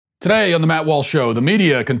Today on the Matt Walsh Show, the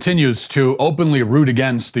media continues to openly root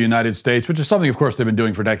against the United States, which is something, of course, they've been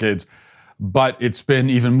doing for decades. But it's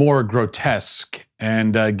been even more grotesque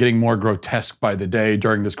and getting more grotesque by the day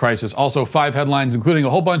during this crisis. Also, 5 headlines, including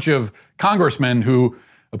a whole bunch of congressmen who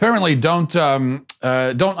apparently don't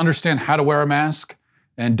understand how to wear a mask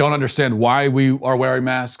and don't understand why we are wearing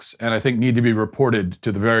masks, and I think need to be reported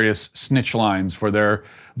to the various snitch lines for their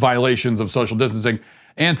violations of social distancing.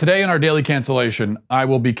 And today in our daily cancellation, I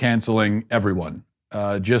will be canceling everyone,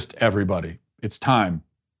 just everybody. It's time.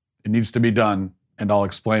 It needs to be done, and I'll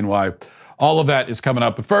explain why. All of that is coming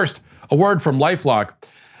up. But first, a word from LifeLock.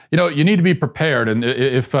 You know, you need to be prepared, and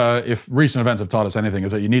if recent events have taught us anything,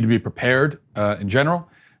 is that you need to be prepared in general.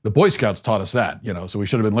 The Boy Scouts taught us that, so we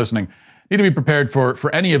should have been listening. You need to be prepared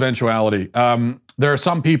for any eventuality. There are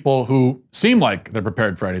some people who seem like they're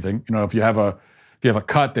prepared for anything. If you have a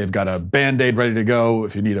cut, they've got a Band-Aid ready to go.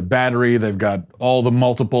 If you need a battery, they've got all the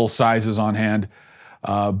multiple sizes on hand.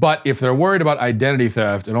 But if they're worried about identity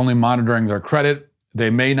theft and only monitoring their credit, they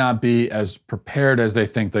may not be as prepared as they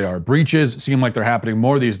think they are. Breaches seem like they're happening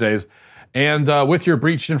more these days. And with your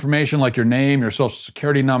breached information like your name, your social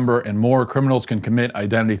security number, and more, criminals can commit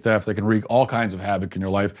identity theft. They can wreak all kinds of havoc in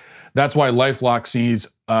your life. That's why LifeLock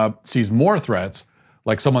sees more threats,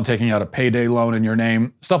 like someone taking out a payday loan in your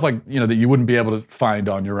name, stuff like that you wouldn't be able to find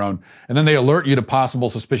on your own. And then they alert you to possible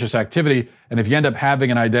suspicious activity. And if you end up having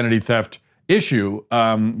an identity theft issue,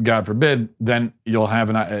 God forbid, then you'll have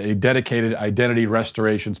a dedicated identity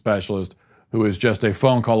restoration specialist who is just a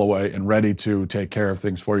phone call away and ready to take care of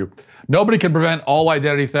things for you. Nobody can prevent all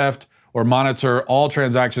identity theft or monitor all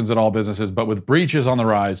transactions at all businesses, but with breaches on the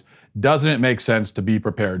rise, doesn't it make sense to be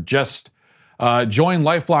prepared? Just join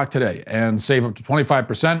LifeLock today and save up to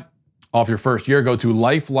 25% off your first year. Go to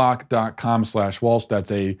lifelock.com/Walsh.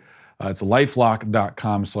 It's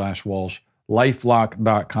lifelock.com/Walsh.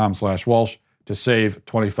 lifelock.com/Walsh to save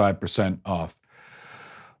 25% off.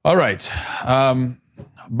 All right.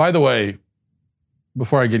 By the way,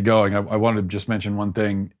 before I get going, I wanted to just mention one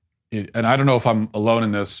thing, and I don't know if I'm alone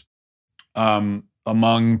in this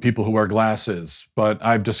among people who wear glasses, but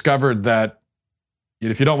I've discovered that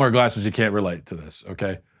if you don't wear glasses, you can't relate to this,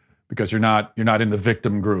 okay? Because you're not in the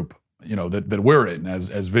victim group, that we're in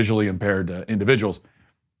as visually impaired individuals.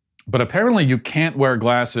 But apparently you can't wear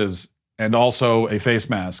glasses and also a face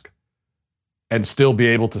mask and still be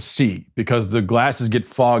able to see because the glasses get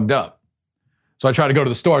fogged up. So I try to go to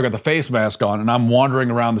the store, I got the face mask on, and I'm wandering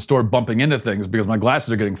around the store bumping into things because my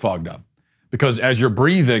glasses are getting fogged up. Because as you're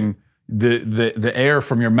breathing, the air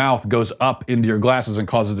from your mouth goes up into your glasses and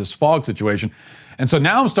causes this fog situation. And so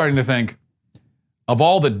now I'm starting to think of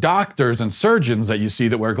all the doctors and surgeons that you see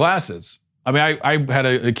that wear glasses. I mean, I had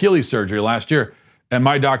an Achilles surgery last year, and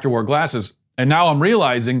my doctor wore glasses, and now I'm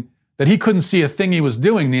realizing that he couldn't see a thing he was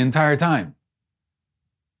doing the entire time.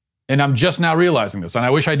 And I'm just now realizing this, and I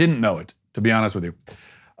wish I didn't know it, to be honest with you.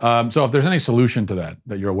 So if there's any solution to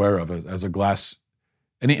that you're aware of as a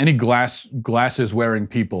any glasses wearing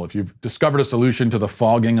people, if you've discovered a solution to the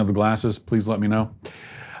fogging of the glasses, please let me know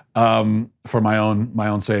for my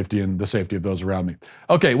own safety and the safety of those around me.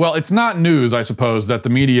 Okay, well, it's not news, I suppose, that the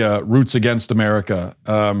media roots against America,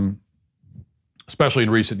 especially in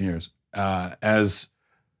recent years,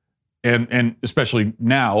 and especially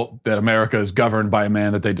now that America is governed by a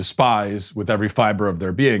man that they despise with every fiber of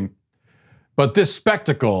their being. But this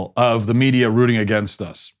spectacle of the media rooting against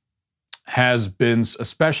us has been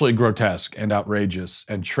especially grotesque and outrageous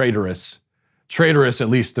and traitorous at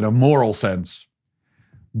least in a moral sense,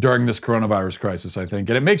 during this coronavirus crisis, I think.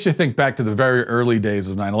 And it makes you think back to the very early days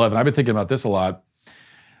of 9/11. I've been thinking about this a lot.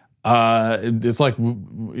 It's like,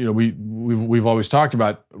 we've always talked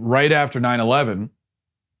about, right after 9/11,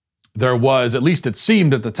 there was, at least it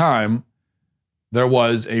seemed at the time, there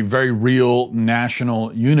was a very real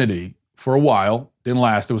national unity for a while. Didn't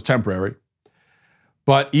last, it was temporary.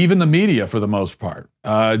 But even the media, for the most part,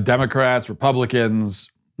 Democrats, Republicans,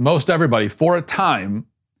 most everybody, for a time,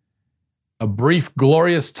 a brief,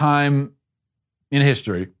 glorious time in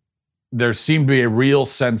history, there seemed to be a real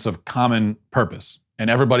sense of common purpose, and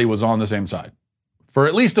everybody was on the same side for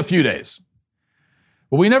at least a few days.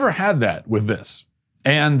 But we never had that with this.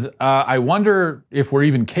 And I wonder if we're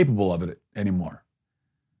even capable of it anymore.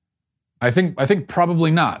 I think probably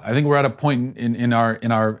not. I think we're at a point in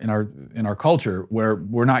our culture where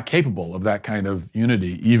we're not capable of that kind of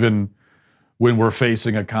unity, even when we're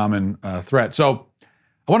facing a common threat. So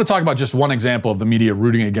I want to talk about just one example of the media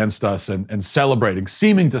rooting against us and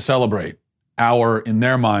seeming to celebrate our, in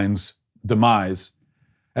their minds, demise.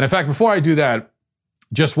 And in fact, before I do that,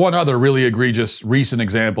 just one other really egregious recent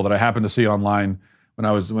example that I happened to see online when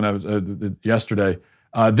I was yesterday.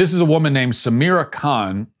 This is a woman named Samira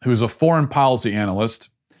Khan, who's a foreign policy analyst.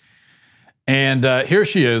 And here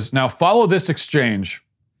she is. Now, follow this exchange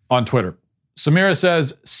on Twitter. Samira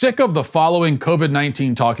says, sick of the following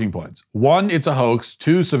COVID-19 talking points. 1, it's a hoax.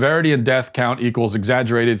 2, severity and death count equals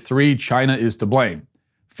exaggerated. 3, China is to blame.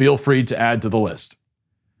 Feel free to add to the list.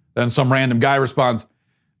 Then some random guy responds,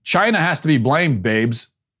 China has to be blamed, babes.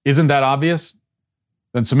 Isn't that obvious?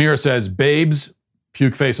 Then Samira says, babes,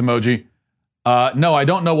 puke face emoji. No, I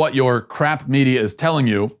don't know what your crap media is telling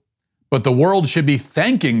you, but the world should be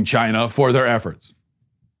thanking China for their efforts.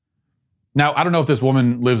 Now, I don't know if this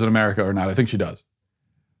woman lives in America or not. I think she does.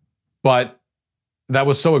 But that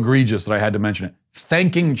was so egregious that I had to mention it.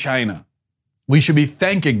 Thanking China. We should be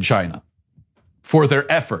thanking China for their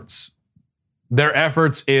efforts. Their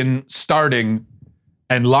efforts in starting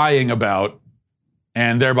and lying about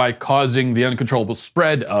and thereby causing the uncontrollable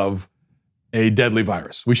spread of a deadly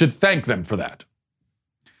virus. We should thank them for that.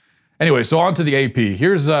 Anyway, so on to the AP.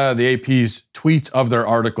 Here's the AP's tweet of their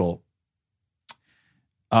article.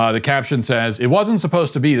 The caption says, it wasn't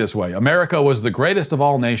supposed to be this way. America was the greatest of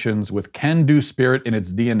all nations with can-do spirit in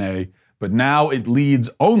its DNA, but now it leads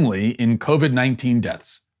only in COVID-19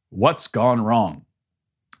 deaths. What's gone wrong?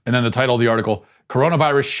 And then the title of the article,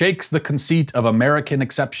 Coronavirus Shakes the Conceit of American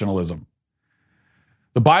Exceptionalism.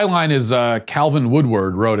 The byline is Calvin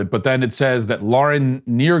Woodward wrote it, but then it says that Lauren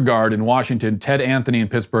Neergard in Washington, Ted Anthony in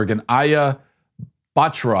Pittsburgh, and Aya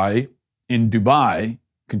Bachrai in Dubai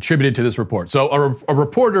contributed to this report. So a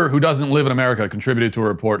reporter who doesn't live in America contributed to a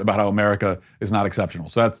report about how America is not exceptional.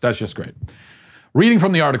 So that's just great. Reading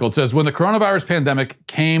from the article, it says, when the coronavirus pandemic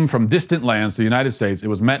came from distant lands to the United States, it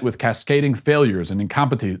was met with cascading failures and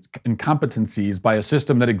incompetencies by a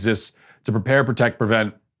system that exists to prepare, protect,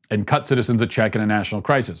 prevent, and cut citizens a check in a national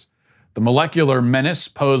crisis. The molecular menace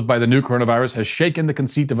posed by the new coronavirus has shaken the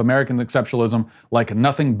conceit of American exceptionalism like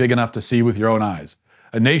nothing big enough to see with your own eyes.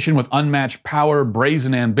 A nation with unmatched power,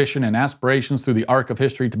 brazen ambition, and aspirations through the arc of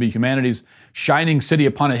history to be humanity's shining city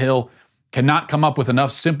upon a hill cannot come up with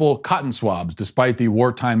enough simple cotton swabs despite the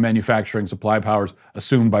wartime manufacturing supply powers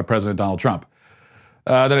assumed by President Donald Trump.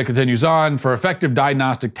 Then it continues on. For effective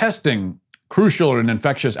diagnostic testing, crucial in an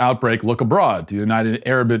infectious outbreak, look abroad to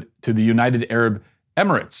the United Arab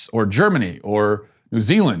Emirates or Germany or New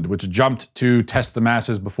Zealand, which jumped to test the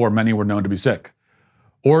masses before many were known to be sick.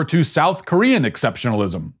 Or to South Korean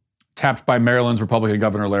exceptionalism, tapped by Maryland's Republican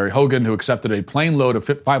Governor Larry Hogan, who accepted a plane load of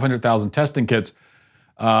 500,000 testing kits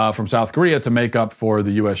from South Korea to make up for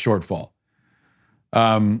the U.S. shortfall.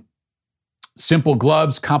 Simple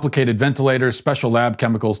gloves, complicated ventilators, special lab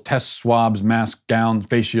chemicals, test swabs, masks, gowns,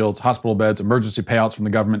 face shields, hospital beds, emergency payouts from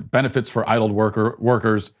the government, benefits for idled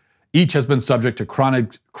workers. Each has been subject to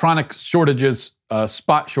chronic shortages,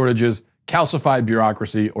 spot shortages, calcified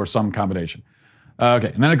bureaucracy, or some combination.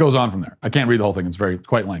 Okay, and then it goes on from there. I can't read the whole thing. It's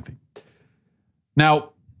quite lengthy.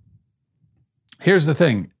 Now, here's the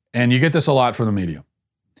thing, and you get this a lot from the media.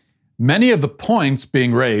 Many of the points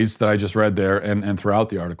being raised that I just read there and throughout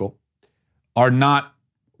the article are not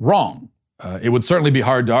wrong. It would certainly be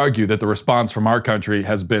hard to argue that the response from our country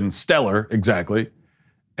has been stellar, exactly,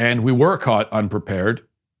 and we were caught unprepared,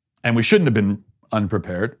 and we shouldn't have been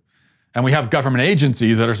unprepared, and we have government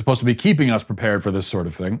agencies that are supposed to be keeping us prepared for this sort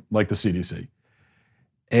of thing, like the CDC.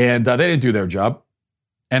 And they didn't do their job.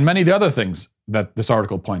 And many of the other things that this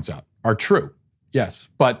article points out are true, yes,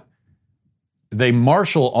 but they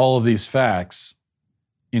marshal all of these facts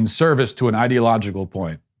in service to an ideological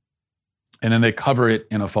point, and then they cover it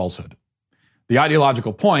in a falsehood. The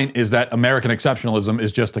ideological point is that American exceptionalism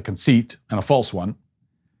is just a conceit and a false one.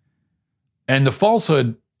 And the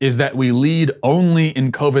falsehood is that we lead only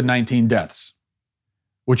in COVID-19 deaths,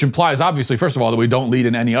 which implies, obviously, first of all, that we don't lead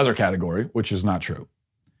in any other category, which is not true.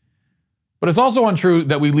 But it's also untrue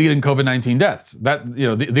that we lead in COVID-19 deaths. That,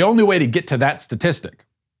 the only way to get to that statistic,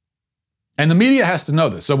 and the media has to know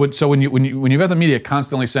this. So when you have the media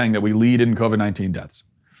constantly saying that we lead in COVID-19 deaths,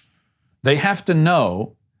 they have to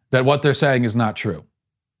know that what they're saying is not true.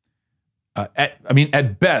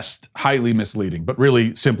 At best, highly misleading, but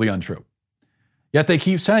really simply untrue. Yet they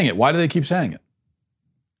keep saying it. Why do they keep saying it?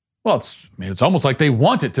 Well, it's almost like they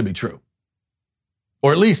want it to be true.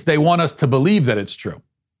 Or at least they want us to believe that it's true.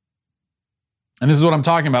 And this is what I'm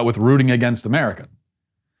talking about with rooting against America.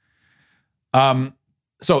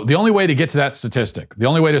 So the only way to get to that statistic, the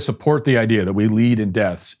only way to support the idea that we lead in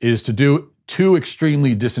deaths is to do two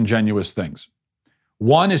extremely disingenuous things.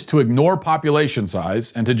 One is to ignore population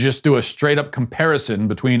size and to just do a straight up comparison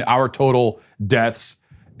between our total deaths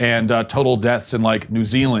and total deaths in like New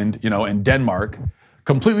Zealand, and Denmark,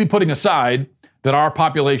 completely putting aside that our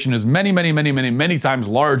population is many, many, many, many, many times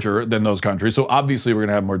larger than those countries. So obviously we're going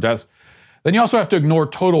to have more deaths. Then you also have to ignore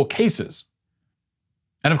total cases.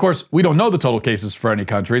 And of course, we don't know the total cases for any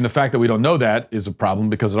country. And the fact that we don't know that is a problem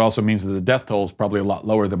because it also means that the death toll is probably a lot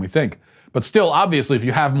lower than we think. But still, obviously, if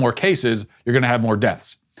you have more cases, you're going to have more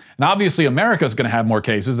deaths. And obviously, America is going to have more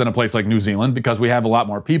cases than a place like New Zealand because we have a lot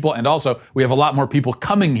more people. And also, we have a lot more people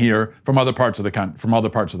coming here from other parts of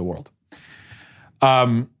the world.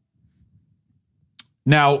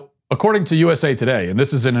 Now, according to USA Today, and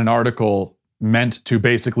this is in an article meant to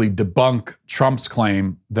basically debunk Trump's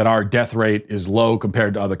claim that our death rate is low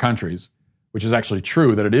compared to other countries, which is actually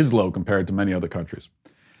true that it is low compared to many other countries.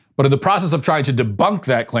 But in the process of trying to debunk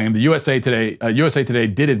that claim, the USA Today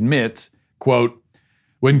did admit, quote,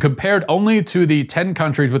 when compared only to the 10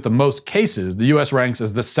 countries with the most cases, the US ranks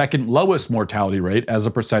as the second lowest mortality rate as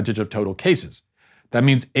a percentage of total cases. That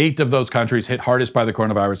means 8 of those countries hit hardest by the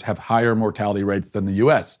coronavirus have higher mortality rates than the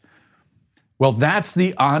US. Well, that's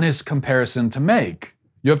the honest comparison to make.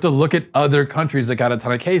 You have to look at other countries that got a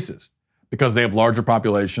ton of cases because they have larger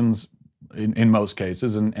populations in most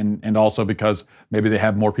cases and also because maybe they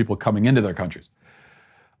have more people coming into their countries.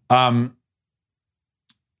 And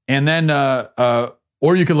then,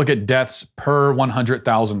 or you could look at deaths per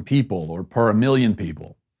 100,000 people or per 1 million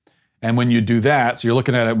people. And when you do that, so you're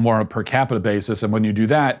looking at it more on a per capita basis, and when you do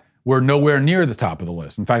that, we're nowhere near the top of the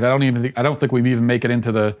list. In fact, I don't think we even make it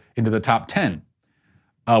into the top 10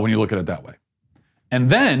 when you look at it that way. And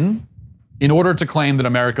then, in order to claim that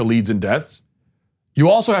America leads in deaths, you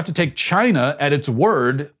also have to take China at its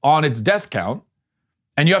word on its death count,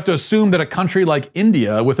 and you have to assume that a country like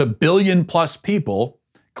India, with 1 billion plus people,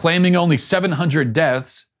 claiming only 700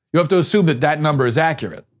 deaths, you have to assume that that number is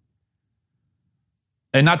accurate.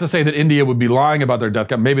 And not to say that India would be lying about their death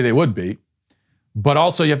count, maybe they would be. But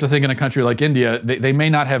also you have to think in a country like India, they may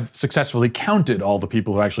not have successfully counted all the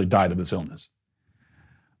people who actually died of this illness.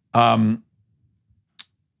 But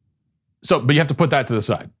you have to put that to the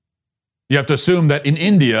side. You have to assume that in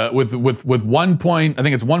India, with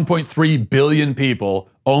 1.3 billion people,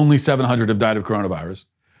 only 700 have died of coronavirus.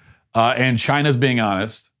 And China's being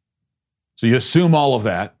honest. So you assume all of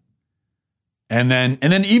that. And then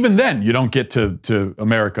even then, you don't get to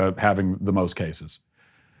America having the most cases.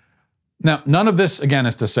 Now, none of this, again,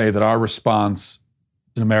 is to say that our response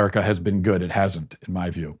in America has been good. It hasn't, in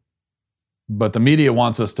my view. But the media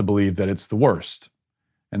wants us to believe that it's the worst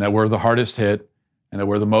and that we're the hardest hit and that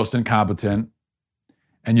we're the most incompetent.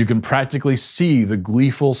 And you can practically see the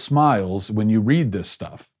gleeful smiles when you read this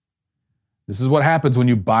stuff. This is what happens when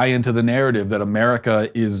you buy into the narrative that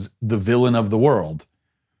America is the villain of the world.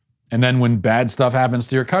 And then when bad stuff happens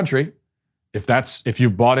to your country, if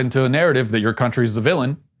you've bought into a narrative that your country is the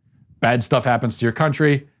villain, bad stuff happens to your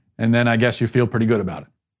country, and then I guess you feel pretty good about it,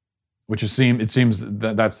 which it seems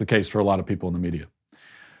that that's the case for a lot of people in the media.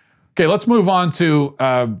 Okay, let's move on to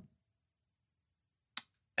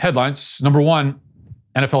headlines. Number one,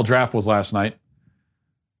 NFL draft was last night.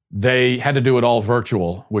 They had to do it all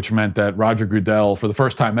virtual, which meant that Roger Goodell, for the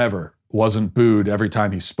first time ever, wasn't booed every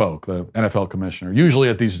time he spoke, the NFL commissioner. Usually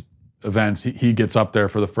at these events, he gets up there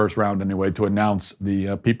for the first round anyway to announce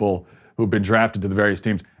the people who've been drafted to the various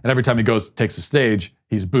teams. And every time he takes the stage,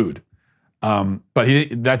 he's booed. But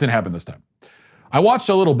that didn't happen this time. I watched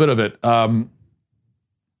a little bit of it,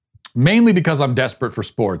 mainly because I'm desperate for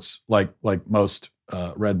sports, like most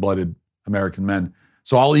red-blooded American men.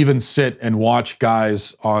 So I'll even sit and watch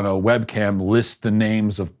guys on a webcam list the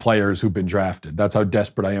names of players who've been drafted. That's how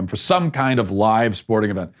desperate I am for some kind of live sporting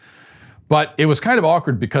event. But it was kind of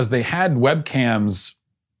awkward because they had webcams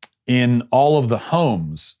in all of the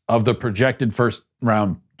homes of the projected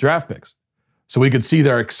first-round draft picks. So we could see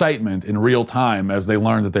their excitement in real time as they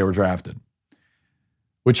learned that they were drafted,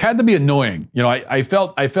 which had to be annoying. You know, I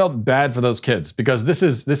felt bad for those kids because this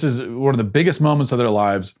is one of the biggest moments of their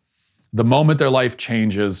lives. The moment their life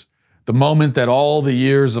changes, the moment that all the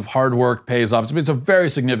years of hard work pays off. It's a very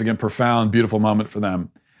significant, profound, beautiful moment for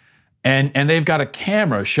them. And they've got a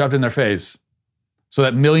camera shoved in their face so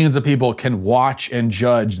that millions of people can watch and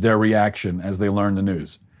judge their reaction as they learn the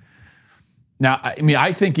news. Now, I mean,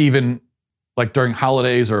 I think even like during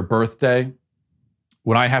holidays or a birthday,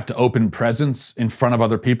 when I have to open presents in front of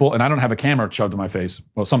other people, and I don't have a camera shoved in my face.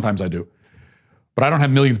 Well, sometimes I do. But I don't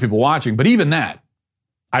have millions of people watching. But even that,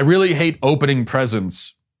 I really hate opening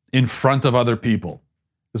presents in front of other people.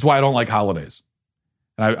 That's why I don't like holidays.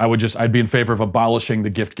 And I'd be in favor of abolishing the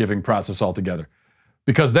gift-giving process altogether.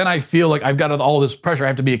 Because then I feel like I've got all this pressure. I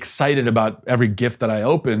have to be excited about every gift that I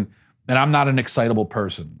open, and I'm not an excitable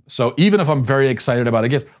person. So even if I'm very excited about a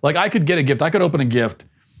gift, like I could get a gift, I could open a gift,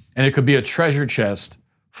 and it could be a treasure chest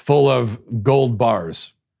full of gold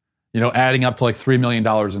bars, adding up to like $3 million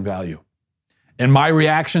in value. And my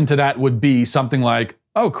reaction to that would be something like,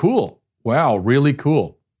 oh, cool. Wow, really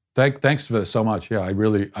cool. Thanks for this so much. Yeah,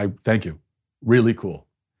 I thank you. Really cool.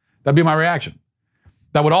 That'd be my reaction.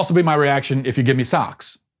 That would also be my reaction if you give me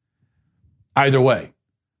socks. Either way,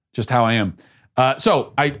 just how I am.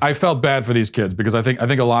 So I felt bad for these kids because I think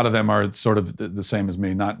a lot of them are sort of the same as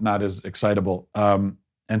me, not as excitable. And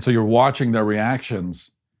so you're watching their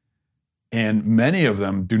reactions, and many of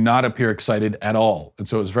them do not appear excited at all. And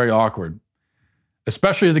so it was very awkward,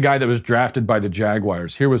 especially the guy that was drafted by the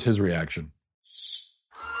Jaguars. Here was his reaction.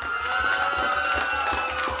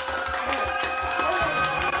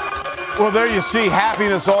 Well, there you see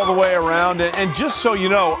happiness all the way around. And just so you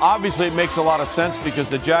know, obviously it makes a lot of sense because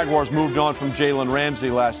the Jaguars moved on from Jalen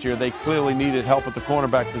Ramsey last year. They clearly needed help at the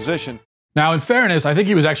cornerback position. Now, in fairness, I think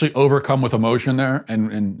he was actually overcome with emotion there.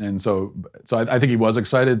 And so I think he was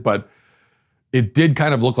excited, but it did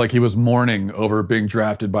kind of look like he was mourning over being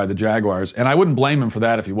drafted by the Jaguars. And I wouldn't blame him for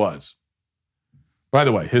that if he was. By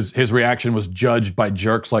the way, his reaction was judged by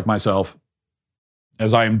jerks like myself,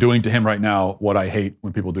 as I am doing to him right now what I hate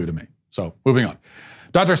when people do to me. So, moving on.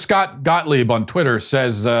 Dr. Scott Gottlieb on Twitter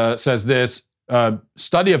says this.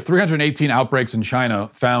 Study of 318 outbreaks in China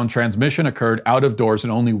found transmission occurred out of doors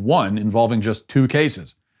and only one involving just 2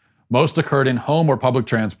 cases. Most occurred in home or public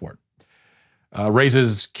transport.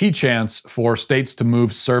 Raises key chance for states to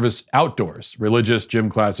move service outdoors, religious, gym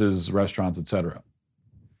classes, restaurants, etc.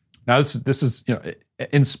 Now, this is,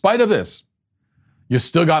 in spite of this, you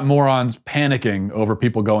still got morons panicking over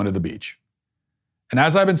people going to the beach. And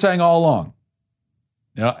as I've been saying all along,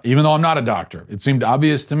 even though I'm not a doctor, it seemed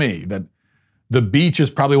obvious to me that the beach is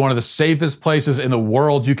probably one of the safest places in the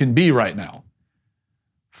world you can be right now.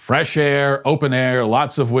 Fresh air, open air,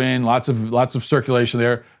 lots of wind, lots of circulation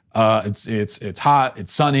there. It's hot,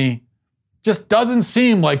 it's sunny. Just doesn't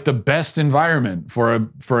seem like the best environment for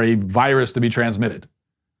a virus to be transmitted.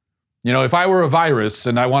 If I were a virus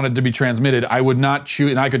and I wanted to be transmitted, I would not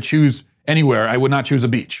choose, and I could choose anywhere, I would not choose a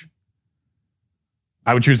beach.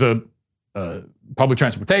 I would choose a public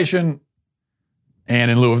transportation, and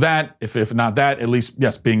in lieu of that, if not that, at least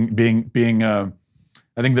yes, being.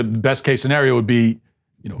 I think the best case scenario would be,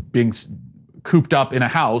 being cooped up in a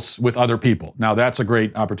house with other people. Now that's a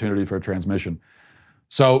great opportunity for a transmission.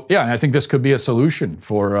 So yeah, and I think this could be a solution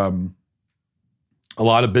for a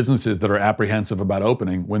lot of businesses that are apprehensive about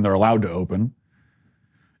opening when they're allowed to open.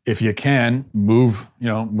 If you can move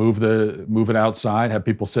it outside, have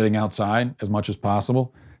people sitting outside as much as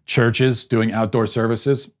possible. Churches doing outdoor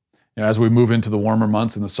services. As we move into the warmer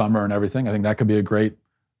months in the summer and everything, I think that could be a great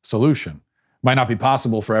solution. Might not be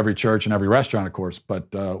possible for every church and every restaurant, of course,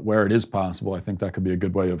 but where it is possible, I think that could be a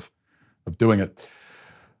good way of doing it.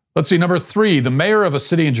 Let's see, number 3, the mayor of a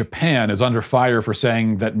city in Japan is under fire for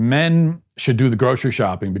saying that men should do the grocery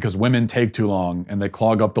shopping because women take too long and they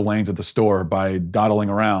clog up the lanes at the store by dawdling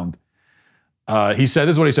around. He said,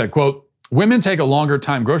 this is what he said, quote, "Women take a longer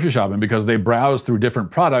time grocery shopping because they browse through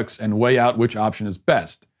different products and weigh out which option is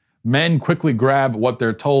best. Men quickly grab what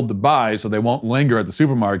they're told to buy so they won't linger at the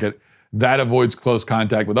supermarket. That avoids close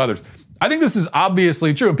contact with others." I think this is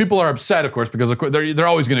obviously true. And people are upset, of course, because of course, they're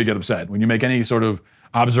always going to get upset when you make any sort of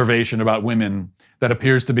observation about women that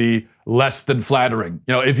appears to be less than flattering.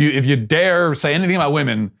 If you dare say anything about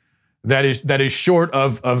women that is short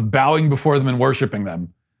of bowing before them and worshiping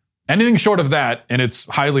them, anything short of that, and it's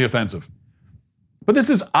highly offensive. But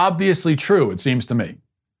this is obviously true, it seems to me.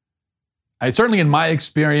 Certainly in my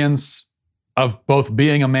experience of both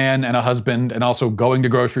being a man and a husband and also going to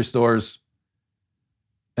grocery stores,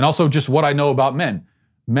 and also just what I know about men.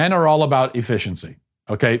 Men are all about efficiency,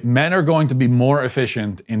 okay? Men are going to be more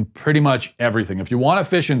efficient in pretty much everything. If you want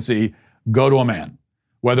efficiency, go to a man.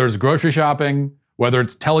 Whether it's grocery shopping, whether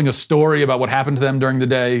it's telling a story about what happened to them during the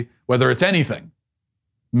day, whether it's anything,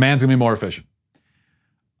 man's gonna be more efficient.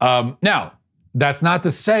 Now, that's not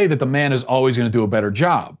to say that the man is always gonna do a better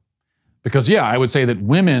job. Because yeah, I would say that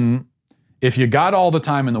women, if you got all the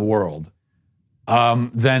time in the world,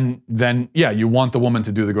 then yeah, you want the woman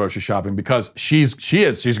to do the grocery shopping because she's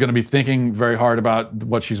going to be thinking very hard about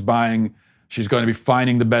what she's buying. She's going to be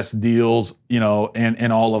finding the best deals,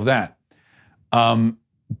 and all of that.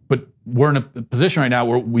 But we're in a position right now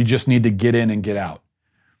where we just need to get in and get out.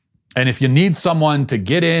 And if you need someone to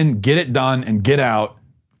get in, get it done, and get out,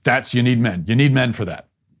 you need men. You need men for that.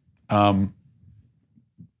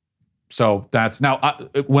 So that's now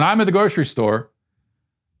when I'm at the grocery store,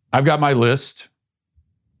 I've got my list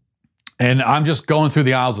and I'm just going through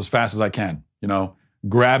the aisles as fast as I can,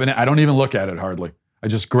 grabbing it. I don't even look at it hardly. I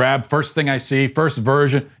just grab first thing I see, first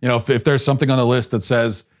version. If there's something on the list that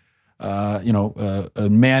says,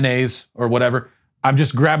 mayonnaise or whatever, I'm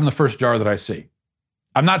just grabbing the first jar that I see.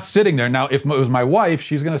 I'm not sitting there. Now, if it was my wife,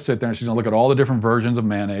 she's going to sit there and she's going to look at all the different versions of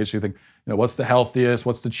mayonnaise. She'll think, what's the healthiest?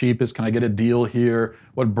 What's the cheapest? Can I get a deal here?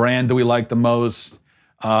 What brand do we like the most?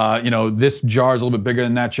 This jar is a little bit bigger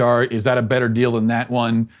than that jar. Is that a better deal than that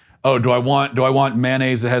one? Oh, do I want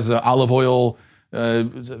mayonnaise that has olive oil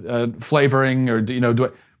flavoring, or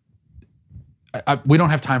we don't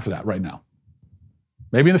have time for that right now.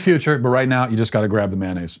 Maybe in the future, but right now you just got to grab the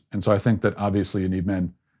mayonnaise. And so I think that obviously you need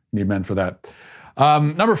men for that.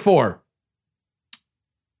 Number 4,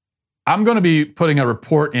 I'm going to be putting a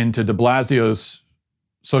report into de Blasio's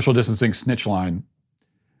social distancing snitch line,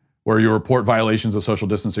 where you report violations of social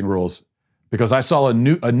distancing rules, because I saw a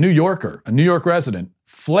New York resident,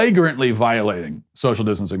 flagrantly violating social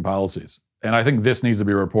distancing policies. And I think this needs to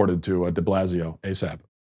be reported to de Blasio ASAP.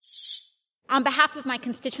 On behalf of my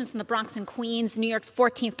constituents in the Bronx and Queens, New York's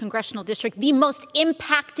 14th congressional district, the most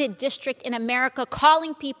impacted district in America,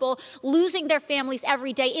 calling people losing their families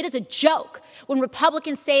every day. It is a joke when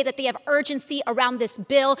Republicans say that they have urgency around this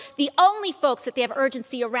bill. The only folks that they have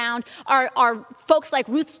urgency around are folks like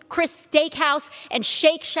Ruth's Chris Steakhouse and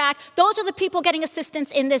Shake Shack. Those are the people getting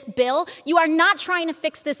assistance in this bill. You are not trying to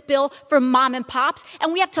fix this bill for mom and pops,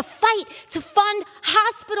 and we have to fight to fund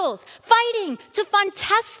hospitals, fighting to fund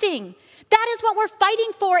testing. That is what we're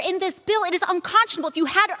fighting for in this bill. It is unconscionable. If you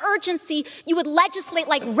had urgency, you would legislate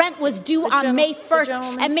like rent was due on May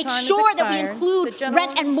 1st and make sure that we include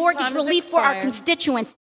rent and mortgage relief for our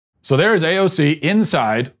constituents. So there's AOC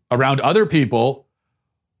inside around other people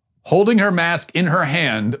holding her mask in her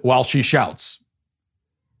hand while she shouts.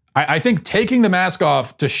 I think taking the mask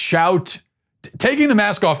off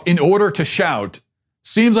in order to shout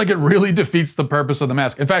seems like it really defeats the purpose of the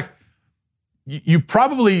mask. In fact, you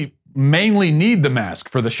probably mainly need the mask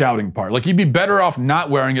for the shouting part. Like, you'd be better off not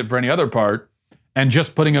wearing it for any other part and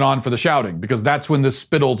just putting it on for the shouting, because that's when the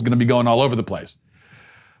spittle's going to be going all over the place.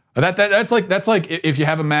 That's like if you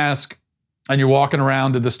have a mask and you're walking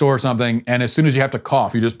around to the store or something, and as soon as you have to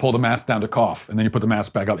cough, you just pull the mask down to cough, and then you put the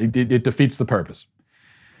mask back up. It defeats the purpose.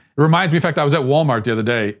 It reminds me, in fact, I was at Walmart the other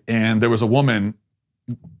day, and there was a woman.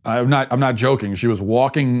 I'm not joking. She was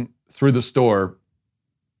walking through the store.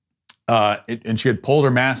 And she had pulled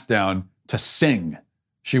her mask down to sing.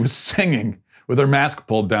 She was singing with her mask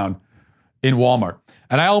pulled down in Walmart.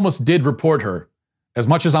 And I almost did report her. As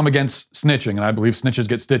much as I'm against snitching, and I believe snitches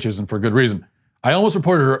get stitches, and for good reason, I almost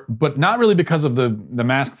reported her, but not really because of the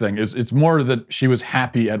mask thing. It's more that she was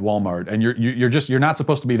happy at Walmart, and you're not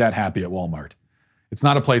supposed to be that happy at Walmart. It's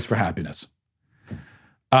not a place for happiness.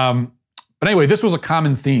 But anyway, this was a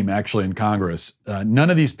common theme actually in Congress. None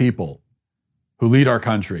of these people who lead our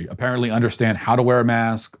country apparently understand how to wear a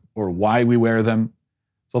mask or why we wear them.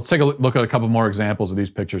 So let's take a look at a couple more examples of these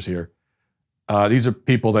pictures here. These are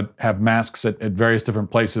people that have masks at various different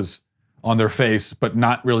places on their face, but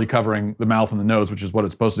not really covering the mouth and the nose, which is what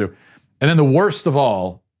it's supposed to do. And then the worst of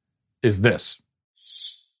all is this.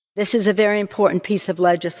 This is a very important piece of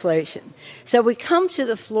legislation. So we come to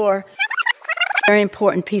the floor, very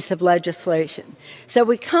important piece of legislation. So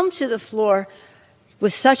we come to the floor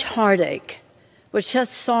with such heartache, with such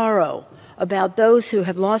sorrow about those who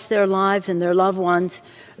have lost their lives and their loved ones,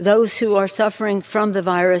 those who are suffering from the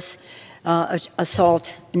virus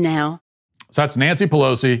assault now. So that's Nancy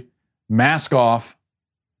Pelosi, mask off,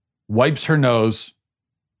 wipes her nose,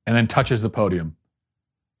 and then touches the podium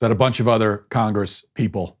that a bunch of other Congress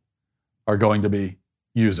people are going to be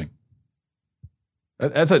using.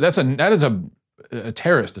 That is a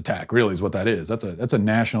terrorist attack, really, is what that is. That's a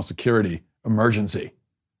national security emergency,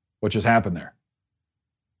 what just happened there.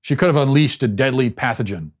 She could have unleashed a deadly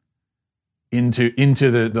pathogen into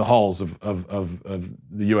the halls of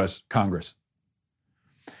the U.S. Congress.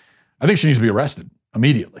 I think she needs to be arrested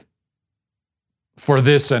immediately for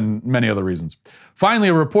this and many other reasons. Finally,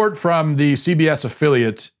 a report from the CBS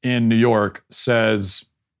affiliate in New York says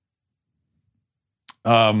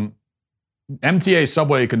MTA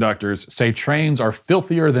subway conductors say trains are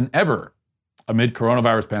filthier than ever amid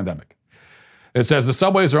coronavirus pandemic. It says the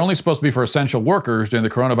subways are only supposed to be for essential workers during the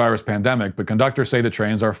coronavirus pandemic, but conductors say the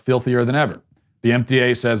trains are filthier than ever. The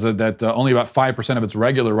MTA says that only about 5% of its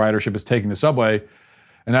regular ridership is taking the subway,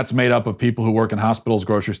 and that's made up of people who work in hospitals,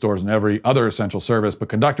 grocery stores, and every other essential service. But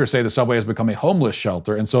conductors say the subway has become a homeless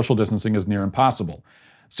shelter, and social distancing is near impossible.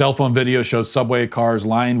 Cell phone video shows subway cars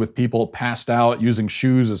lined with people passed out, using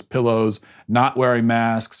shoes as pillows, not wearing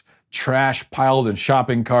masks, trash piled in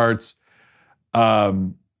shopping carts,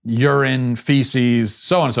 urine, feces,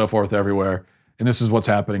 so on and so forth everywhere. and this is what's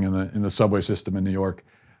happening in the subway system in New York.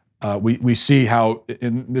 We see how,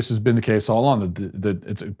 and this has been the case all along, that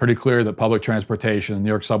it's pretty clear that public transportation, the New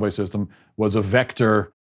York subway system, was a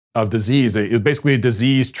vector of disease. It was basically a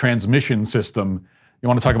disease transmission system. You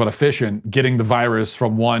want to talk about efficient, getting the virus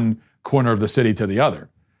from one corner of the city to the other.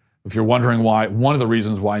 If you're wondering why, one of the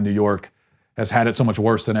reasons why New York has had it so much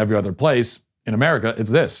worse than every other place in America, it's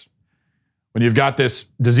this. When you've got this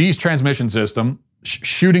disease transmission system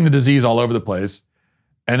shooting the disease all over the place,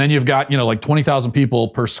 and then you've got, like 20,000 people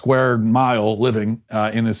per square mile living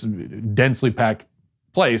in this densely packed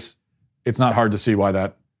place, it's not hard to see why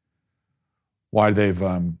they've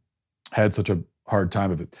had such a hard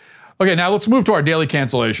time of it. Okay, now let's move to our daily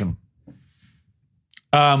cancellation.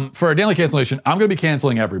 For our daily cancellation, I'm going to be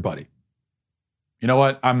canceling everybody. You know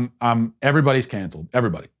what? Everybody's canceled.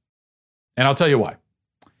 Everybody. And I'll tell you why.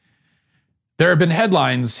 There have been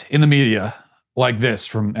headlines in the media like this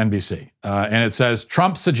from NBC, and it says,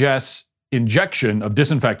 Trump suggests injection of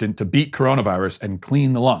disinfectant to beat coronavirus and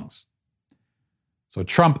clean the lungs. So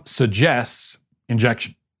Trump suggests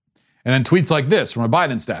injection. And then tweets like this from a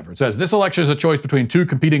Biden staffer. It says, this election is a choice between two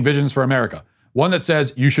competing visions for America. One that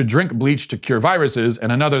says you should drink bleach to cure viruses,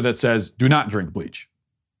 and another that says do not drink bleach.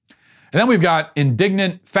 And then we've got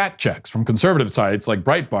indignant fact checks from conservative sites like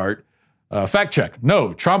Breitbart. Fact check.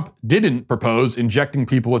 No, Trump didn't propose injecting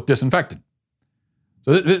people with disinfectant.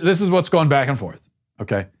 So this is what's going back and forth,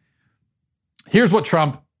 okay? Here's what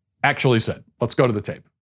Trump actually said. Let's go to the tape.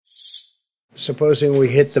 Supposing we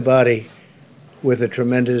hit the body with a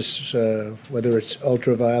tremendous, whether it's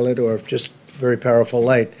ultraviolet or just very powerful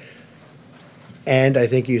light, and I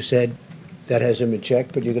think you said that hasn't been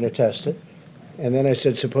checked, but you're going to test it. And then I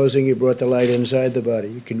said, supposing you brought the light inside the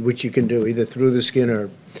body, which you can do either through the skin or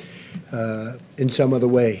in some other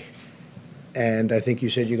way. And I think you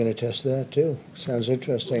said you're going to test that too. Sounds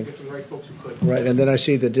interesting. We'll get the right folks who could. Right, and then I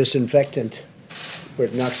see the disinfectant where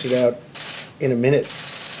it knocks it out in 1 minute.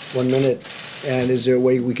 And is there a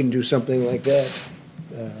way we can do something like that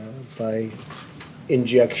by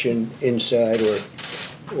injection inside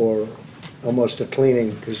or almost a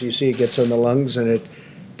cleaning? Because you see it gets on the lungs and it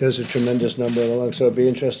does a tremendous number of the lungs. So it'd be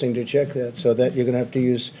interesting to check that. So that you're going to have to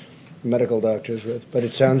use medical doctors with. But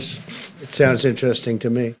it sounds interesting to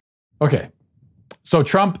me. Okay. So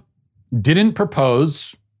Trump didn't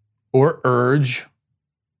propose or urge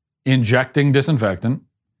injecting disinfectant.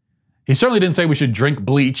 He certainly didn't say we should drink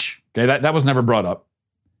bleach. Okay, that was never brought up.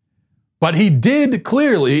 But he did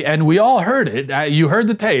clearly, and we all heard it. You heard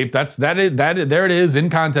the tape. There it is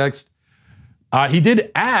in context. He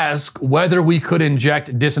did ask whether we could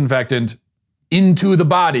inject disinfectant into the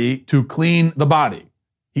body to clean the body.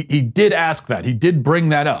 He did ask that. He did bring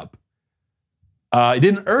that up. He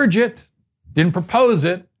didn't urge it, didn't propose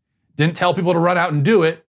it, didn't tell people to run out and do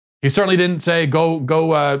it. He certainly didn't say go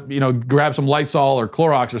grab some Lysol or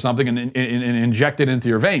Clorox or something and inject it into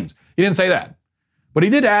your veins. He didn't say that, but he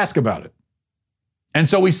did ask about it. And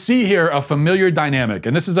so we see here a familiar dynamic,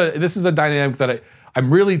 and this is a dynamic that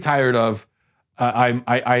I'm really tired of.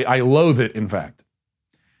 I loathe it, in fact.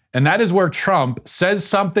 And that is where Trump says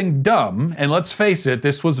something dumb, and let's face it,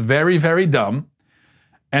 this was very, very dumb.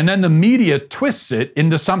 And then the media twists it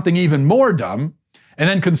into something even more dumb. And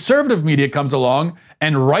then conservative media comes along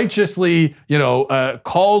and righteously,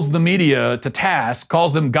 calls the media to task,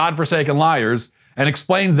 calls them godforsaken liars, and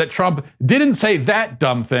explains that Trump didn't say that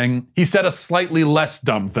dumb thing. He said a slightly less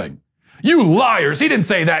dumb thing. You liars! He didn't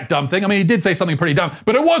say that dumb thing. I mean, he did say something pretty dumb,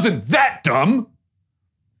 but it wasn't that dumb.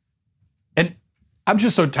 And I'm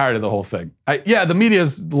just so tired of the whole thing. The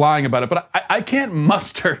media's lying about it, but I can't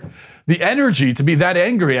muster the energy to be that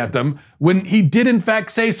angry at them when he did in fact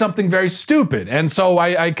say something very stupid. And so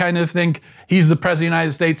I kind of think he's the president of the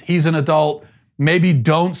United States. He's an adult. Maybe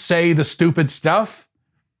don't say the stupid stuff.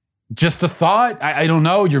 Just a thought. I don't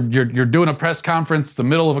know. You're doing a press conference. It's the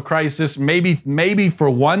middle of a crisis. Maybe for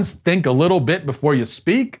once think a little bit before you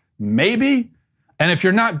speak. Maybe. And if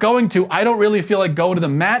you're not going to, I don't really feel like going to the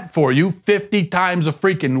mat for you 50 times a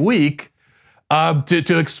freaking week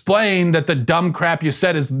to explain that the dumb crap you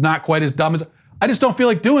said is not quite as dumb as... I just don't feel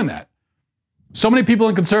like doing that. So many people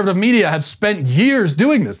in conservative media have spent years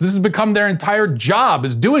doing this. This has become their entire job,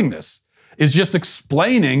 is doing this, is just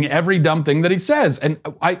explaining every dumb thing that he says. And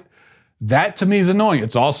that to me is annoying.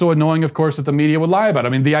 It's also annoying, of course, that the media would lie about it.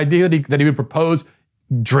 I mean, the idea that he would propose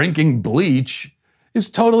drinking bleach is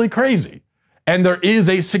totally crazy. And there is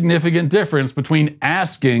a significant difference between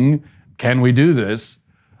asking, can we do this,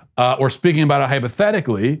 or speaking about it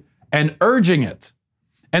hypothetically, and urging it.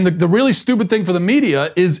 And the really stupid thing for the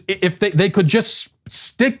media is if they could just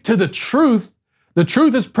stick to the truth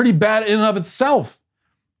is pretty bad in and of itself.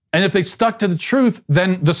 And if they stuck to the truth,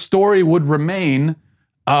 then the story would remain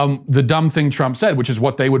the dumb thing Trump said, which is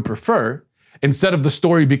what they would prefer, instead of the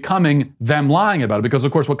story becoming them lying about it. Because,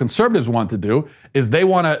 of course, what conservatives want to do is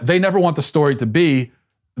they never want the story to be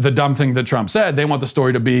the dumb thing that Trump said. They want the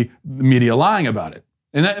story to be media lying about it.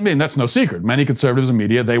 And that's no secret. Many conservatives in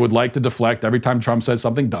media, they would like to deflect every time Trump says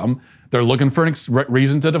something dumb. They're looking for a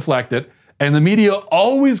reason to deflect it. And the media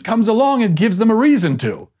always comes along and gives them a reason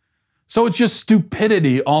to. So it's just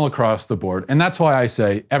stupidity all across the board. And that's why I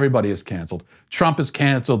say everybody is canceled. Trump is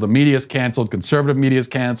canceled. The media is canceled. Conservative media is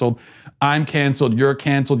canceled. I'm canceled. You're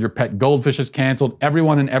canceled. Your pet goldfish is canceled.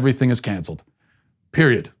 Everyone and everything is canceled.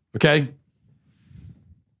 Period. Okay?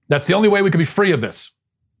 That's the only way we can be free of this.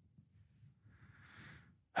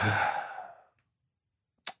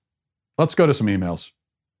 Let's go to some emails.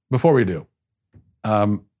 Before we do,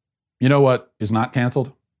 you know what is not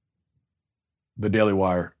canceled? The Daily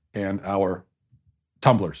Wire and our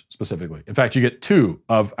tumblers specifically. In fact, you get 2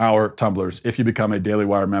 of our tumblers if you become a Daily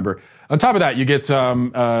Wire member. On top of that, you get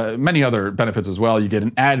many other benefits as well. You get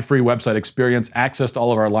an ad-free website experience, access to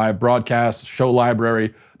all of our live broadcasts, show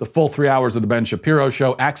library, the full 3 hours of the Ben Shapiro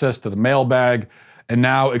Show, access to the mailbag, and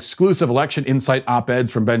now exclusive election insight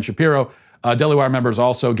op-eds from Ben Shapiro. Daily Wire members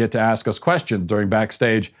also get to ask us questions during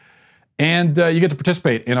Backstage. And you get to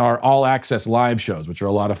participate in our all-access live shows, which are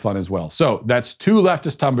a lot of fun as well. So that's 2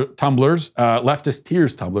 leftist tumblers, leftist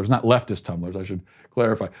tiers tumblers, not leftist tumblers, I should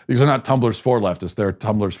clarify. These are not tumblers for leftists. They're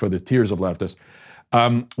tumblers for the tiers of leftists.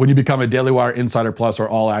 When you become a Daily Wire Insider Plus or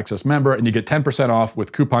all-access member, and you get 10% off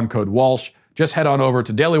with coupon code Walsh, just head on over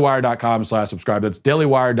to dailywire.com/subscribe. That's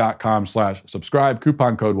dailywire.com/subscribe,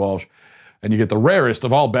 coupon code Walsh, and you get the rarest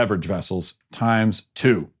of all beverage vessels times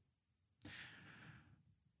 2.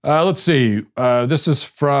 Let's see. This is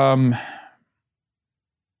from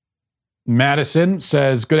Madison.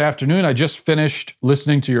 Says, good afternoon. I just finished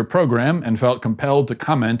listening to your program and felt compelled to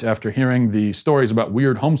comment after hearing the stories about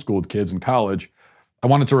weird homeschooled kids in college. I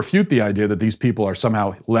wanted to refute the idea that these people are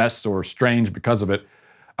somehow less or strange because of it.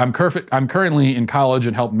 I'm currently in college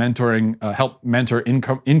and help mentor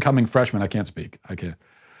incoming freshmen. I can't speak.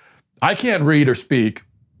 I can't read or speak,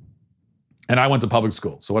 and I went to public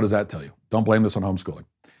school. So what does that tell you? Don't blame this on homeschooling.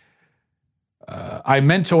 I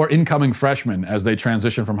mentor incoming freshmen as they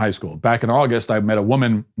transition from high school. Back in August, I met a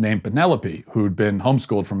woman named Penelope who'd been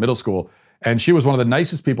homeschooled from middle school, and she was one of the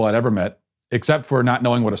nicest people I'd ever met, except for not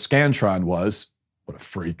knowing what a Scantron was. What a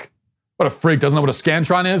freak. What a freak. Doesn't know what a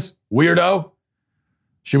Scantron is? Weirdo.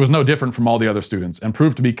 She was no different from all the other students and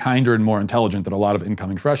proved to be kinder and more intelligent than a lot of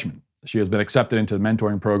incoming freshmen. She has been accepted into the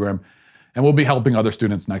mentoring program and will be helping other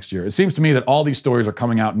students next year. It seems to me that all these stories are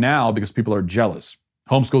coming out now because people are jealous.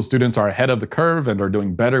 Homeschool students are ahead of the curve and are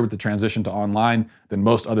doing better with the transition to online than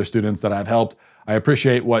most other students that I've helped. I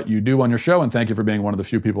appreciate what you do on your show, and thank you for being one of the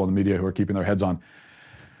few people in the media who are keeping their heads on.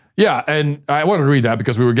 Yeah, and I wanted to read that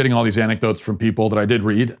because we were getting all these anecdotes from people that I did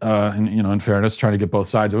read, and in fairness, trying to get both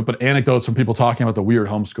sides of it, but anecdotes from people talking about the weird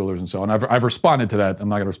homeschoolers and so on. I've responded to that. I'm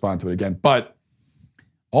not going to respond to it again. But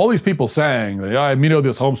all these people saying that, I meet all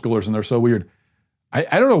these homeschoolers and they're so weird.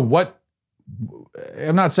 I don't know what,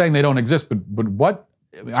 I'm not saying they don't exist, but what,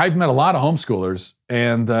 I've met a lot of homeschoolers,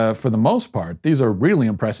 and for the most part, these are really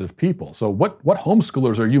impressive people. So what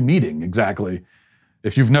homeschoolers are you meeting exactly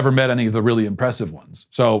if you've never met any of the really impressive ones?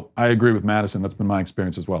 So I agree with Madison. That's been my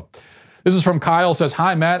experience as well. This is from Kyle. Says,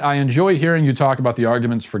 hi, Matt. I enjoy hearing you talk about the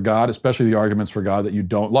arguments for God, especially the arguments for God that you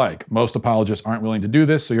don't like. Most apologists aren't willing to do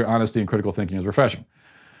this, so your honesty and critical thinking is refreshing.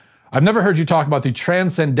 I've never heard you talk about the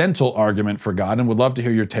transcendental argument for God and would love to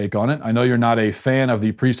hear your take on it. I know you're not a fan of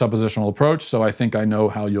the presuppositional approach, so I think I know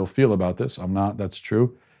how you'll feel about this. I'm not, that's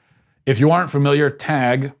true. If you aren't familiar,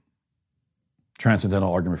 tag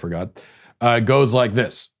transcendental argument for God goes like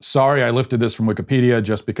this. Sorry, I lifted this from Wikipedia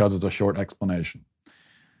just because it's a short explanation.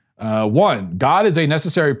 1, God is a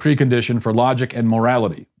necessary precondition for logic and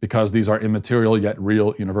morality because these are immaterial yet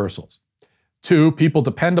real universals. 2, people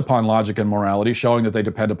depend upon logic and morality, showing that they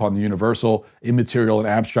depend upon the universal, immaterial, and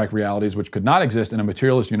abstract realities which could not exist in a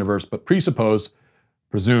materialist universe, but presumes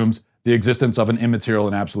the existence of an immaterial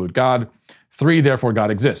and absolute God. 3, therefore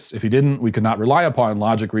God exists. If he didn't, we could not rely upon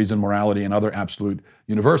logic, reason, morality, and other absolute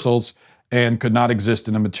universals, and could not exist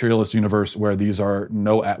in a materialist universe where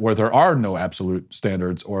there are no absolute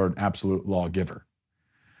standards or an absolute lawgiver.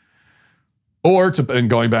 And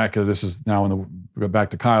going back, this is now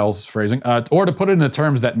back to Kyle's phrasing, or to put it in the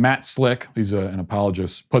terms that Matt Slick, he's an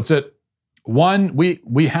apologist, puts it, 1,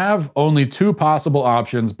 we have only 2 possible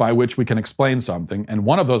options by which we can explain something, and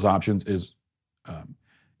one of those options is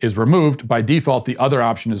removed. By default, the other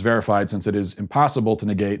option is verified since it is impossible to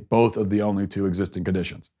negate both of the only 2 existing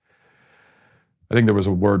conditions. I think there was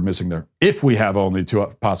a word missing there. If we have only two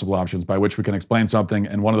possible options by which we can explain something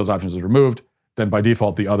and one of those options is removed, then by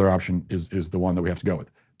default, the other option is the one that we have to go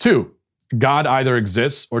with. 2, God either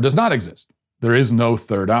exists or does not exist. There is no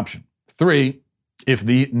third option. 3, if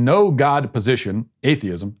the no God position,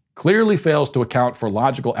 atheism, clearly fails to account for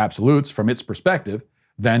logical absolutes from its perspective,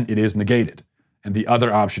 then it is negated, and the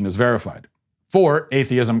other option is verified. 4,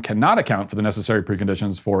 atheism cannot account for the necessary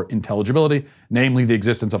preconditions for intelligibility, namely the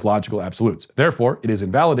existence of logical absolutes. Therefore, it is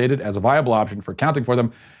invalidated as a viable option for accounting for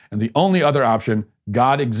them, and the only other option,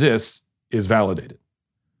 God exists, is validated.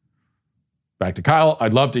 Back to Kyle.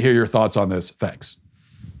 I'd love to hear your thoughts on this. Thanks.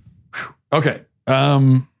 Whew. Okay.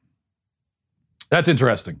 That's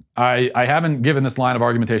interesting. I haven't given this line of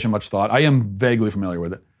argumentation much thought. I am vaguely familiar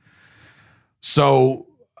with it. So,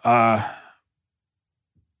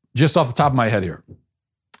 just off the top of my head here,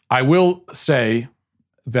 I will say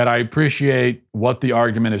that I appreciate what the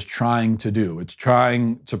argument is trying to do. It's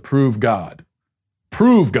trying to prove God,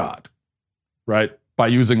 right, by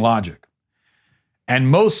using logic. And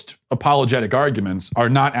most apologetic arguments are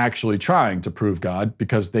not actually trying to prove God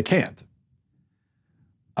because they can't.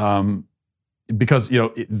 Because,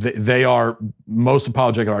 they are, most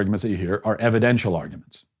apologetic arguments that you hear are evidential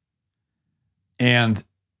arguments. And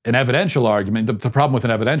an evidential argument, the problem with an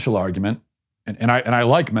evidential argument, and I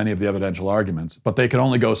like many of the evidential arguments, but they can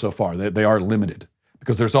only go so far. They are limited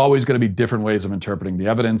because there's always going to be different ways of interpreting the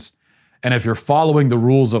evidence. And if you're following the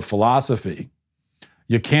rules of philosophy,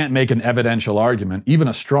 you can't make an evidential argument, even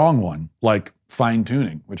a strong one, like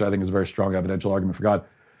fine-tuning, which I think is a very strong evidential argument for God.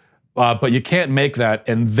 But you can't make that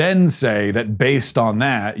and then say that based on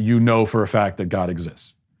that, you know for a fact that God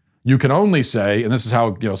exists. You can only say, and this is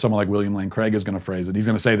how someone like William Lane Craig is going to phrase it, he's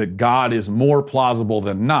going to say that God is more plausible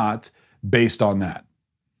than not based on that.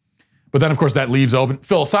 But then, of course, that leaves open,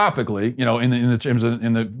 philosophically,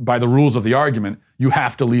 by the rules of the argument, you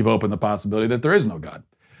have to leave open the possibility that there is no God.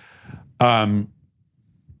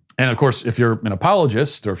 And of course, if you're an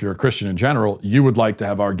apologist or if you're a Christian in general, you would like to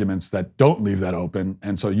have arguments that don't leave that open.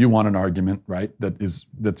 And so you want an argument, right, that's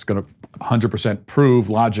going to 100%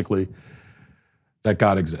 prove logically that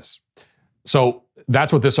God exists. So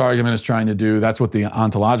that's what this argument is trying to do. That's what the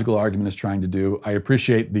ontological argument is trying to do. I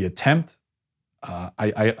appreciate the attempt,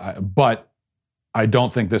 but I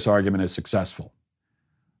don't think this argument is successful.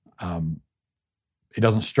 It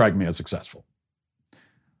doesn't strike me as successful.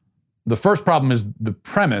 The first problem is the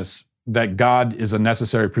premise that God is a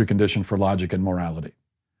necessary precondition for logic and morality.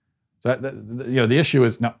 So the issue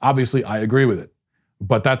is, now obviously I agree with it,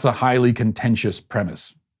 but that's a highly contentious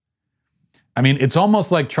premise. I mean, it's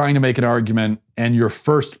almost like trying to make an argument and your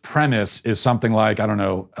first premise is something like, I don't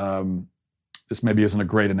know, this maybe isn't a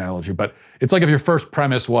great analogy, but it's like if your first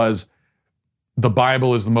premise was the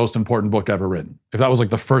Bible is the most important book ever written. If that was like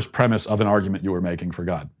the first premise of an argument you were making for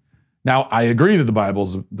God. Now, I agree that the Bible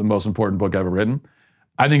is the most important book ever written.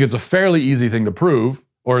 I think it's a fairly easy thing to prove,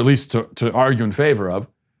 or at least to argue in favor of,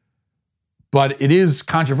 but it is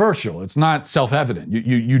controversial. It's not self-evident.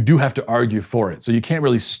 You do have to argue for it. So you can't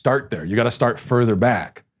really start there. You got to start further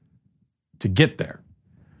back to get there.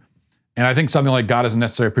 And I think something like God is a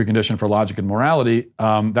necessary precondition for logic and morality,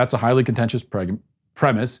 that's a highly contentious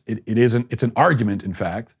premise. It's an argument, in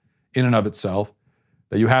fact, in and of itself,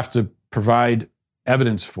 that you have to provide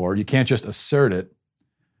evidence for. You can't just assert it.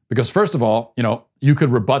 Because first of all, you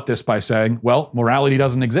could rebut this by saying, well, morality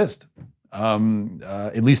doesn't exist.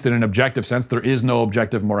 At least in an objective sense, there is no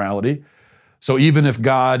objective morality. So even if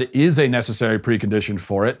God is a necessary precondition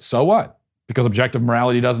for it, so what? Because objective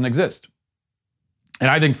morality doesn't exist. And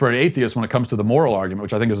I think for an atheist, when it comes to the moral argument,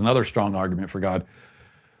 which I think is another strong argument for God,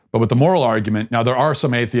 but with the moral argument, now there are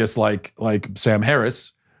some atheists like Sam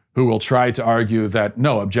Harris who will try to argue that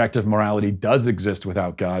no, objective morality does exist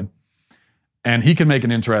without God. And he can make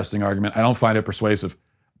an interesting argument. I don't find it persuasive.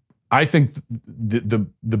 I think the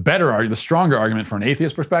better argument, the stronger argument for an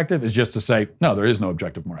atheist perspective is just to say, no, there is no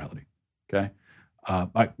objective morality, okay?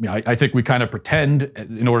 I think we kind of pretend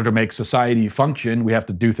in order to make society function, we have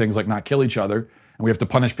to do things like not kill each other, and we have to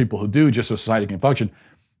punish people who do just so society can function.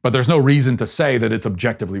 But there's no reason to say that it's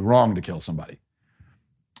objectively wrong to kill somebody.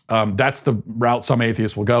 That's the route some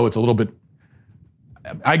atheists will go. It's a little bit,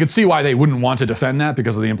 I could see why they wouldn't want to defend that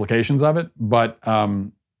because of the implications of it, but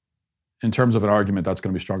in terms of an argument, that's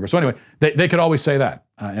going to be stronger. So anyway, they could always say that,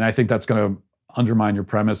 and I think that's going to undermine your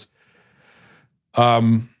premise.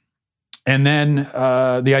 And then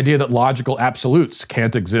the idea that logical absolutes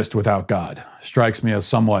can't exist without God strikes me as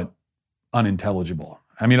somewhat unintelligible.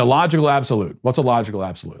 I mean, a logical absolute, what's a logical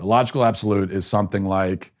absolute? A logical absolute is something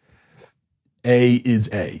like A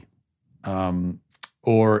is A,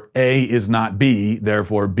 or A is not B,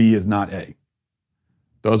 therefore B is not A.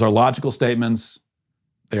 Those are logical statements.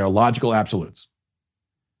 They are logical absolutes.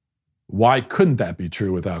 Why couldn't that be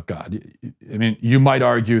true without God? I mean, you might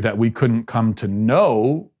argue that we couldn't come to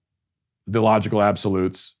know the logical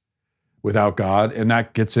absolutes without God, and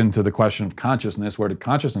that gets into the question of consciousness. Where did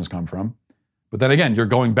consciousness come from? But then again, you're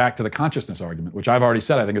going back to the consciousness argument, which I've already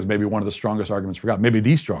said I think is maybe one of the strongest arguments for God, maybe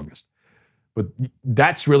the strongest. But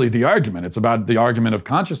that's really the argument. It's about the argument of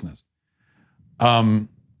consciousness. So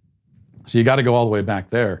you got to go all the way back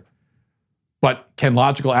there. But can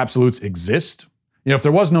logical absolutes exist? You know, if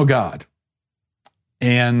there was no God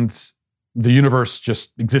and the universe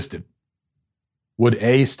just existed, would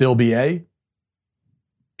A still be A?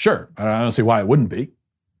 Sure. I don't see why it wouldn't be.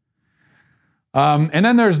 And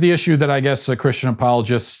then there's the issue that I guess a Christian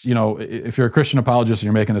apologist, you know, if you're a Christian apologist and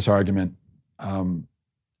you're making this argument,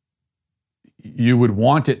 you would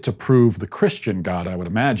want it to prove the Christian God, I would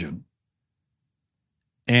imagine.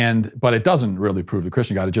 But it doesn't really prove the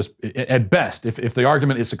Christian God. It just, at best, if the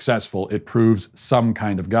argument is successful, it proves some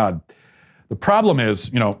kind of God. The problem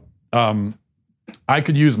is, you know, I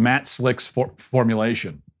could use Matt Slick's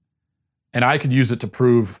formulation, and I could use it to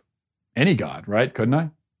prove any God, right? Couldn't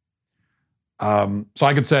I? So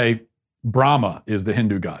I could say Brahma is the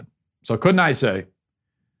Hindu God. So couldn't I say,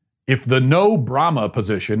 if the no Brahma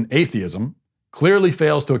position, atheism, clearly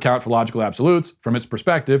fails to account for logical absolutes from its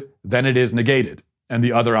perspective, then it is negated, and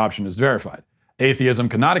the other option is verified. Atheism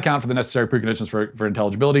cannot account for the necessary preconditions for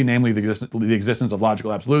intelligibility, namely the existence of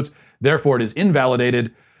logical absolutes. Therefore, it is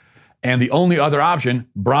invalidated, and the only other option,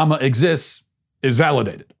 Brahma exists, is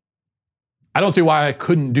validated. I don't see why I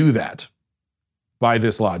couldn't do that by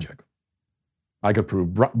this logic. I could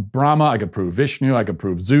prove Brahma, I could prove Vishnu, I could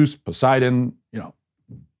prove Zeus, Poseidon, you know,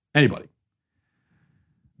 anybody.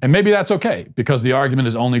 And maybe that's okay, because the argument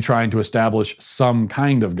is only trying to establish some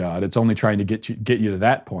kind of God. It's only trying to get you to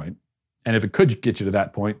that point. And if it could get you to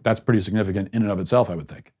that point, that's pretty significant in and of itself, I would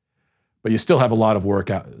think. But you still have a lot of work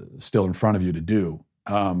still in front of you to do.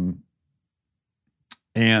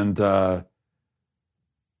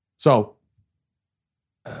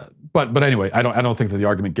 But anyway, I don't think that the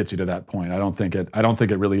argument gets you to that point. I don't think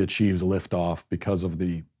it really achieves a liftoff because of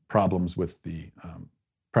the problems with the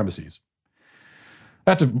premises.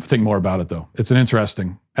 I have to think more about it, though. It's an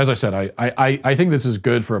interesting, as I said, I think this is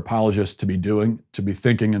good for apologists to be doing, to be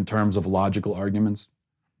thinking in terms of logical arguments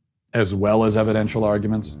as well as evidential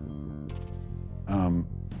arguments.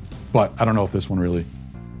 But I don't know if this one really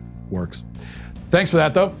works. Thanks for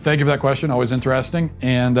that, though. Thank you for that question. Always interesting.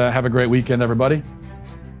 And have a great weekend, everybody.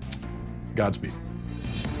 Godspeed.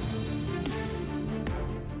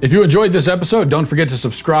 If you enjoyed this episode, don't forget to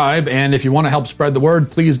subscribe. And if you want to help spread the word,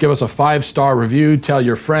 please give us a 5-star review. Tell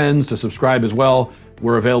your friends to subscribe as well.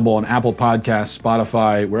 We're available on Apple Podcasts,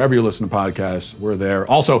 Spotify, wherever you listen to podcasts, we're there.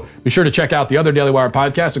 Also, be sure to check out the other Daily Wire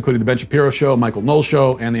podcasts, including The Ben Shapiro Show, Michael Knowles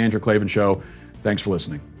Show, and The Andrew Klavan Show. Thanks for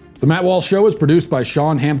listening. The Matt Walsh Show is produced by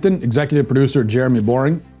Sean Hampton, executive producer Jeremy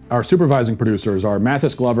Boring. Our supervising producers are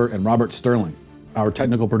Mathis Glover and Robert Sterling. Our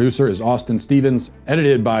technical producer is Austin Stevens,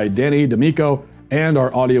 edited by Danny D'Amico, and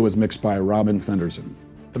our audio is mixed by Robin Fenderson.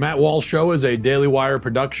 The Matt Walsh Show is a Daily Wire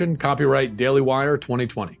production, copyright Daily Wire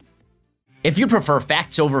 2020. If you prefer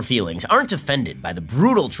facts over feelings, aren't offended by the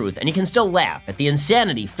brutal truth, and you can still laugh at the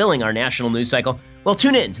insanity filling our national news cycle, well,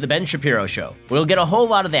 tune in to The Ben Shapiro Show. We'll get a whole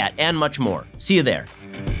lot of that and much more. See you there.